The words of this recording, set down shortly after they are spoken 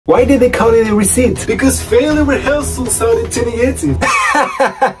Why did they call it a receipt? Because failure rehearsal sounded too negative.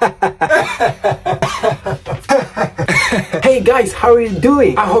 Hey guys, how are you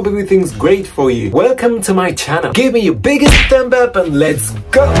doing? I hope everything's great for you. Welcome to my channel. Give me your biggest thumb up and let's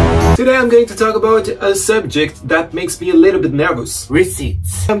go! Today I'm going to talk about a subject that makes me a little bit nervous.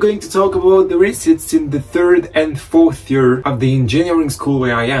 Receipts. I'm going to talk about the receipts in the 3rd and 4th year of the engineering school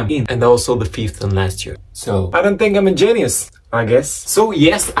where I am in, and also the 5th and last year. So, I don't think I'm a genius, I guess. So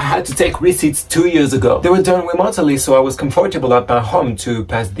yes, I had to take receipts 2 years ago. They were done remotely, so I was comfortable at my home to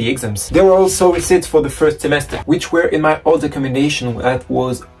pass the exams. There were also receipts for the first semester, which were in my old accommodation that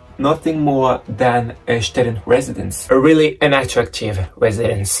was nothing more than a student residence. A really unattractive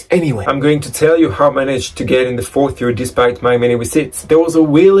residence. Anyway, I'm going to tell you how I managed to get in the 4th year despite my many receipts. There was a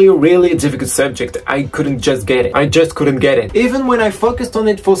really difficult subject. I couldn't just get it. I just couldn't get it. Even when I focused on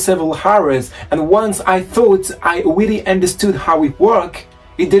it for several hours, and once I thought I really understood how it worked,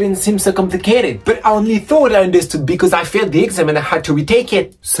 it didn't seem so complicated. But I only thought I understood because I failed the exam and I had to retake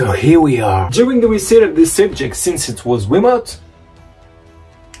it. So here we are. During the receipt of this subject, since it was remote,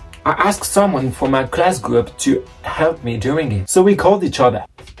 I asked someone from my class group to help me doing it. So we called each other.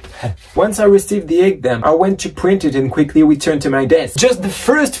 Once I received the exam, I went to print it and quickly returned to my desk. Just the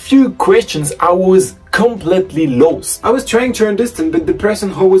first few questions, I was completely lost. I was trying to understand, but the person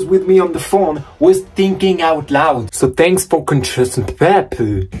who was with me on the phone was thinking out loud. So thanks for contrasting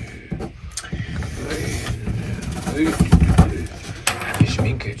paper.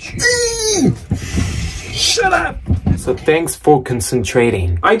 Shut up! So thanks for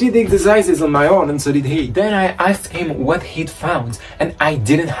concentrating. I did the exercises on my own and so did he. Then I asked him what he'd found and I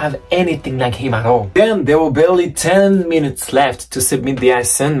didn't have anything like him at all. Then there were barely 10 minutes left to submit the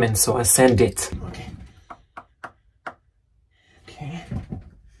assignment, so I sent it. Okay.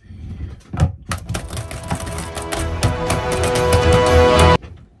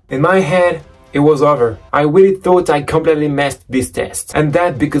 In my head, it was over. I really thought I completely messed this test. And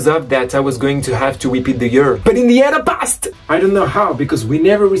that because of that I was going to have to repeat the year. But in the end I passed! I don't know how, because we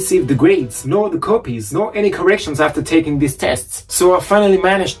never received the grades, nor the copies, nor any corrections after taking these tests. So I finally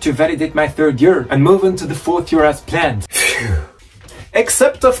managed to validate my 3rd year and move on to the 4th year as planned. Phew.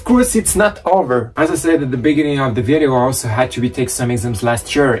 Except of course it's not over. As I said at the beginning of the video, I also had to retake some exams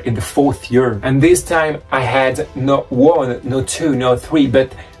last year in the 4th year. And this time I had not 1, not 2, not 3,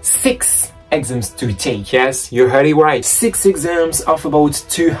 but 6 exams to retake. Yes, you heard it right. 6 exams of about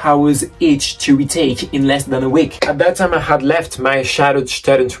 2 hours each to retake in less than a week. At that time I had left my shadowed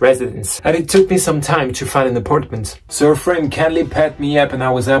student residence and it took me some time to find an apartment. So a friend kindly packed me up and I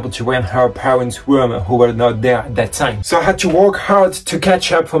was able to rent her parents' room who were not there at that time. So I had to work hard to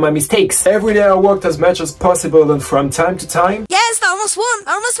catch up for my mistakes. Every day I worked as much as possible and from time to time... Yes, I almost won!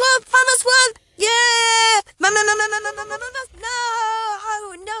 I almost won! I almost won! Yeah! No!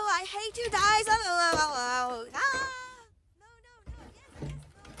 Oh, no, I hate you guys! Oh,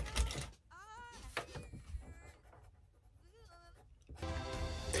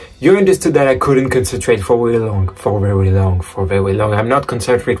 You understood that I couldn't concentrate for very long. I'm not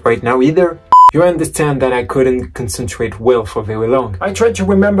concentrating right now either. You understand that I couldn't concentrate well for very long. I tried to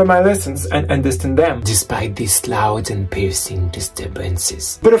remember my lessons and understand them, despite these loud and piercing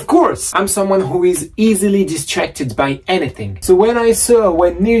disturbances. But of course, I'm someone who is easily distracted by anything. So when I saw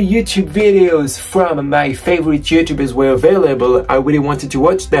when new YouTube videos from my favorite YouTubers were available, I really wanted to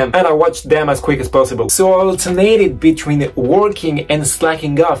watch them, and I watched them as quick as possible. So I alternated between working and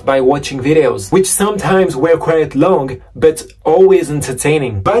slacking off by watching videos, which sometimes were quite long, but always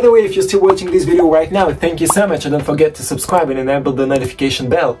entertaining. By the way, if you're still watching this video right now, thank you so much, and don't forget to subscribe and enable the notification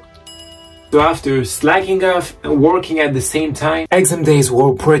bell. So after slacking off and working at the same time, exam days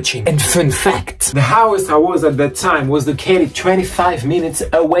were approaching. And fun fact, the house I was at that time was located 25 minutes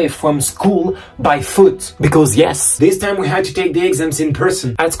away from school by foot. Because yes, this time we had to take the exams in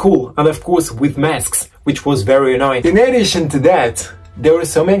person at school, and of course with masks, which was very annoying. In addition to that, there were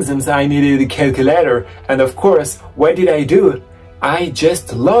some exams I needed a calculator, and of course, what did I do? I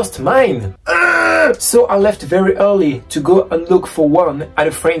just lost mine. So I left very early to go and look for one at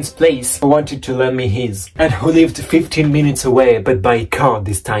a friend's place who wanted to lend me his, and who lived 15 minutes away, but by car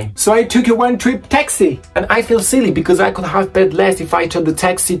this time. So I took a one-trip taxi, and I feel silly because I could have paid less if I told the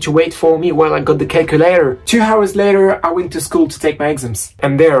taxi to wait for me while I got the calculator. 2 hours later, I went to school to take my exams,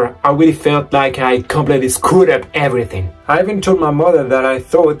 and there I really felt like I completely screwed up everything. I even told my mother that I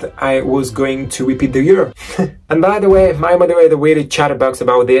thought I was going to repeat the year. And by the way, my mother had a weird chatterbox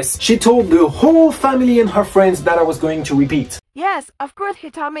about this. She told the whole family and her friends that I was going to repeat. yes, of course he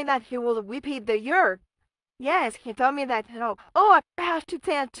told me that he will repeat the year. Yes, he told me that, oh, I have to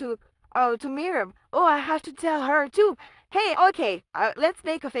tell to Miriam. Oh, I have to tell her too. Hey, okay, let's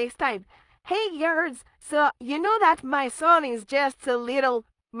make a FaceTime. Hey, girls, so you know that my son is just a little...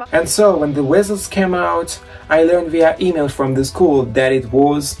 And so, when the results came out, I learned via email from the school that it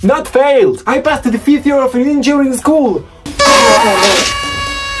was not failed! I passed the 5th year of an engineering school!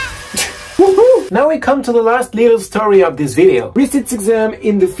 Now we come to the last little story of this video. Resits exam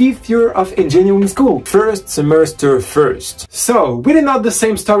in the 5th year of engineering school. First semester first. So, really not the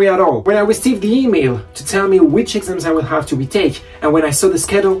same story at all. When I received the email to tell me which exams I will have to retake, and when I saw the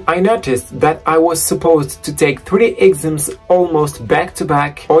schedule, I noticed that I was supposed to take 3 exams almost back to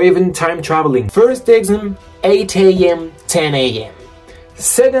back, or even time traveling. First exam, 8 AM, 10 AM.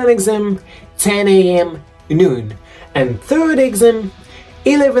 Second exam, 10 AM, noon. And third exam,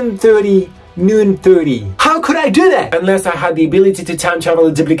 11:30, noon 30. How could I do that? Unless I had the ability to time travel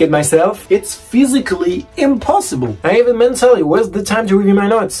and duplicate myself? It's physically impossible. I even mentally was the time to review my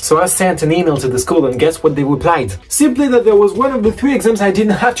notes. So I sent an email to the school and guess what they replied? Simply that there was one of the 3 exams I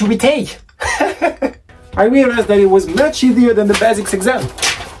didn't have to retake. I realized that it was much easier than the basics exam.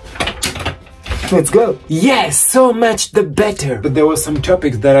 Let's go. Yes, so much the better. But there were some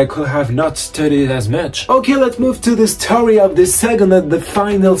topics that I could have not studied as much. Okay, let's move to the story of the second and the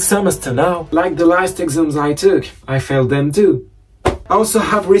final semester now. Like the last exams I took, I failed them too. I also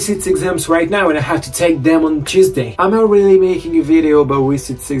have Resits exams right now and I have to take them on Tuesday. I'm not really making a video about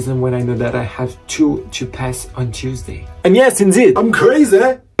Resits exam when I know that I have 2 to pass on Tuesday. And yes, indeed, I'm crazy!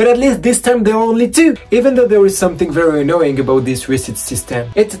 But at least this time there are only 2. Even though there is something very annoying about this resit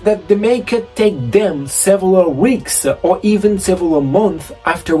system, it's that they make it take them several weeks or even several months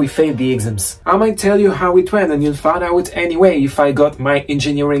after we fail the exams. I might tell you how it went and you'll find out anyway if I got my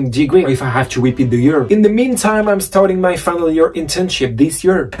engineering degree or if I have to repeat the year. In the meantime, I'm starting my final year internship this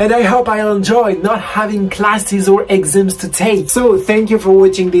year and I hope I'll enjoy not having classes or exams to take. So thank you for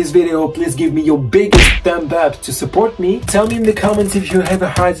watching this video. Please give me your biggest thumb up to support me. Tell me in the comments if you ever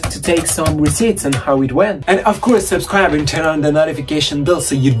had to take some receipts and how it went. And of course subscribe and turn on the notification bell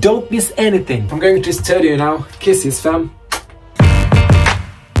so you don't miss anything. I'm going to study now. Kisses, fam.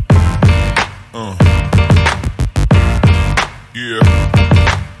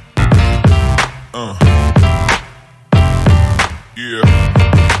 Yeah.